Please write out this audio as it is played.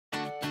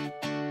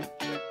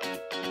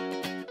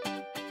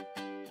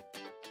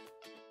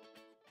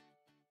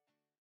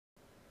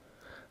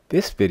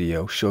This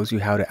video shows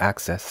you how to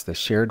access the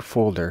shared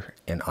folder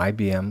in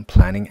IBM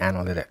Planning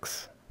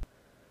Analytics.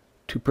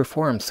 To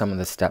perform some of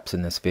the steps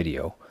in this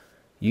video,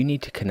 you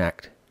need to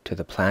connect to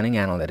the Planning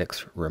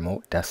Analytics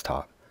remote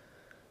desktop.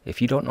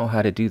 If you don't know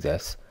how to do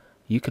this,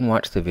 you can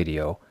watch the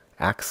video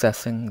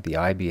Accessing the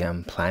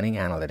IBM Planning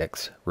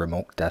Analytics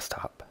remote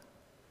desktop.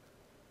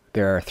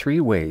 There are three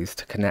ways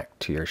to connect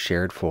to your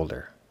shared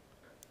folder.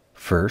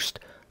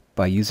 First,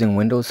 by using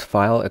Windows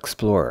File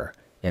Explorer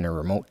in a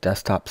remote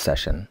desktop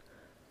session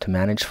to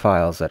manage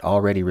files that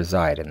already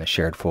reside in the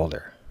shared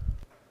folder.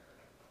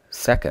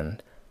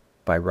 Second,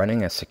 by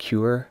running a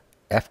secure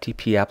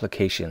FTP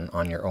application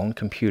on your own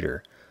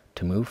computer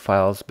to move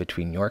files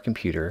between your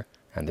computer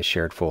and the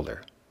shared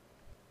folder.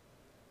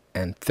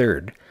 And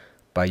third,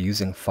 by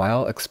using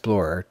File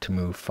Explorer to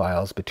move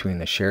files between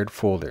the shared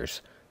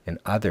folders in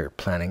other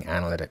Planning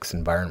Analytics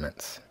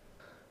environments.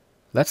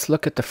 Let's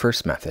look at the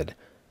first method,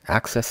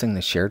 accessing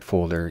the shared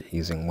folder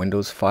using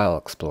Windows File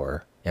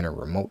Explorer in a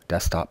remote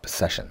desktop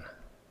session.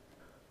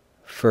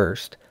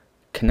 First,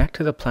 connect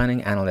to the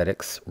Planning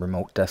Analytics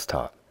remote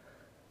desktop.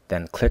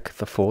 Then click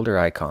the folder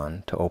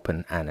icon to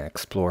open an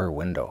Explorer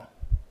window.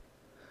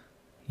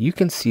 You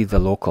can see the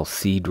local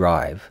C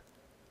drive.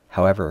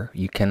 However,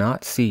 you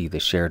cannot see the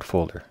shared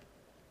folder.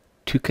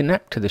 To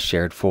connect to the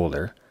shared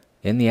folder,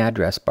 in the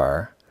address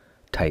bar,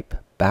 type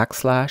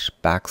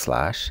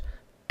 //data/s.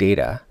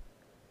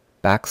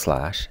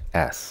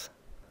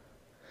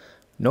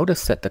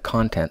 Notice that the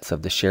contents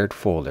of the shared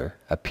folder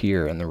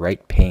appear in the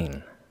right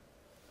pane.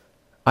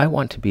 I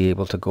want to be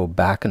able to go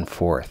back and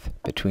forth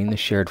between the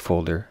shared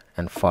folder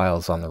and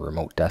files on the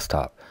remote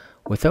desktop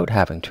without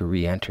having to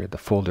re-enter the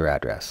folder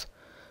address.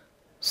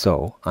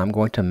 So I'm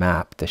going to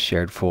map the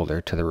shared folder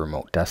to the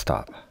remote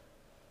desktop.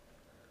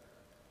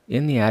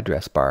 In the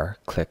address bar,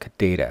 click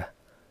Data.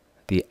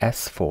 The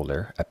S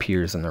folder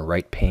appears in the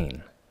right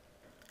pane.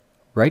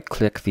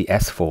 Right-click the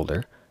S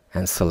folder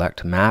and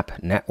select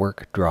Map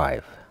Network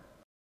Drive.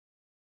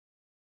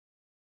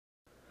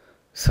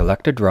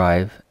 Select a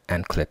drive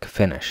and click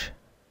Finish.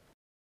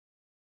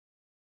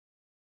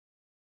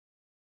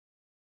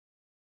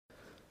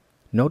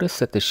 Notice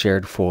that the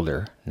shared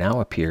folder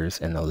now appears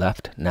in the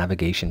left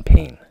navigation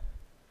pane.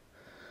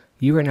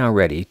 You are now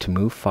ready to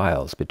move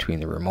files between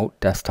the remote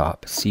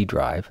desktop C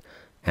drive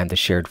and the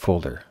shared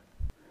folder.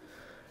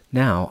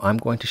 Now I'm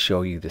going to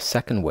show you the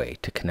second way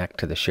to connect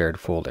to the shared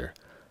folder.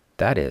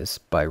 That is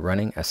by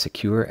running a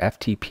secure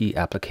FTP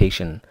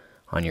application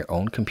on your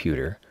own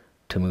computer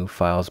to move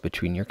files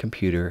between your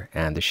computer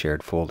and the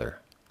shared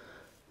folder.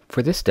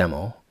 For this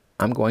demo,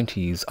 I'm going to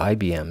use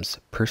IBM's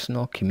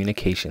Personal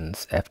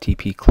Communications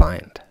FTP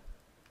client.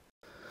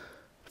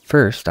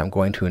 First, I'm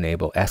going to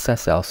enable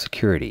SSL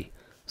security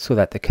so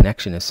that the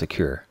connection is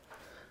secure.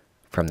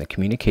 From the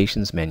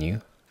Communications menu,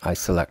 I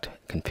select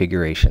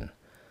Configuration.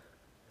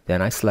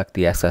 Then I select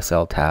the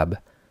SSL tab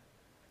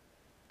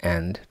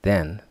and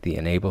then the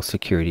Enable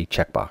Security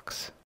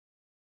checkbox.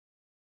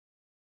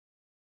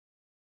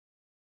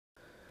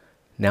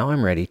 Now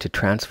I'm ready to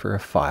transfer a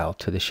file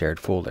to the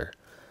shared folder.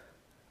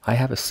 I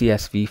have a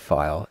CSV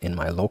file in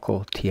my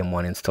local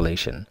TM1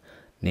 installation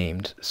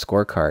named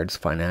Scorecards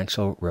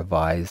Financial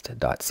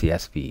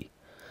Revised.csv.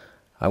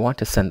 I want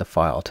to send the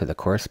file to the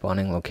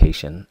corresponding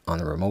location on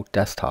the remote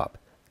desktop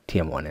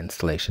TM1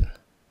 installation.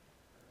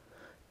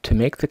 To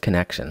make the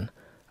connection,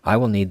 I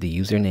will need the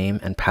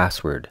username and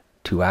password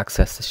to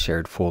access the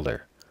shared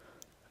folder.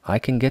 I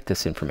can get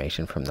this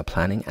information from the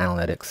Planning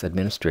Analytics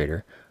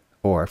Administrator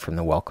or from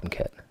the Welcome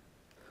Kit.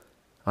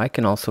 I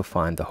can also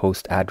find the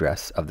host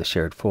address of the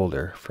shared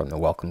folder from the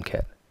Welcome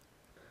Kit.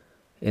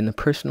 In the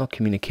Personal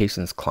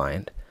Communications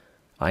client,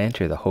 I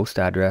enter the host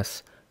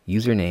address,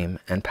 username,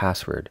 and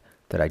password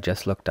that I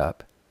just looked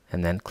up,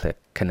 and then click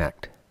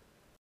Connect.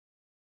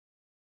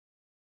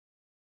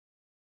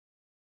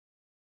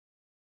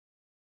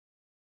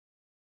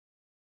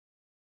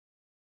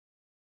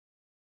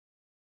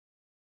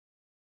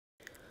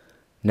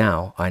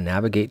 Now I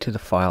navigate to the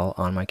file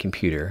on my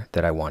computer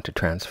that I want to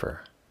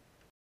transfer.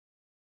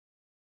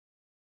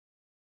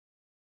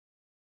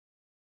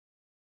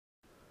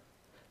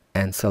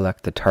 And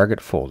select the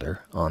target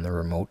folder on the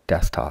remote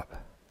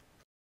desktop.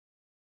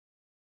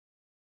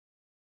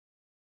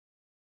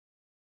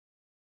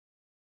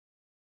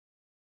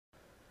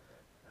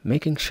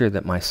 Making sure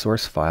that my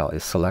source file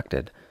is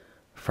selected,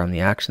 from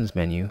the Actions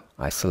menu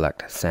I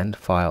select Send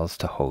Files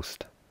to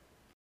Host.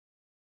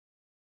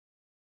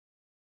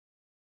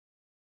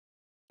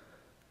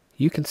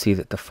 You can see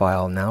that the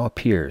file now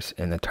appears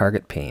in the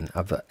target pane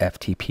of the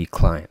FTP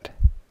client.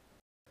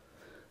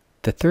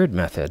 The third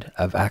method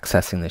of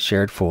accessing the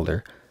shared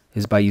folder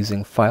is by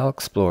using File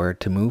Explorer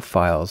to move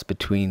files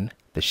between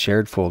the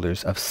shared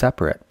folders of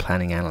separate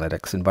Planning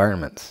Analytics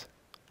environments.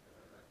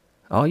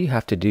 All you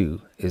have to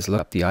do is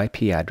look up the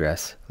IP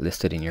address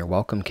listed in your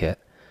Welcome Kit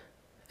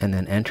and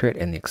then enter it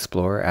in the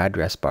Explorer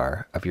address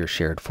bar of your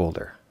shared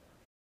folder.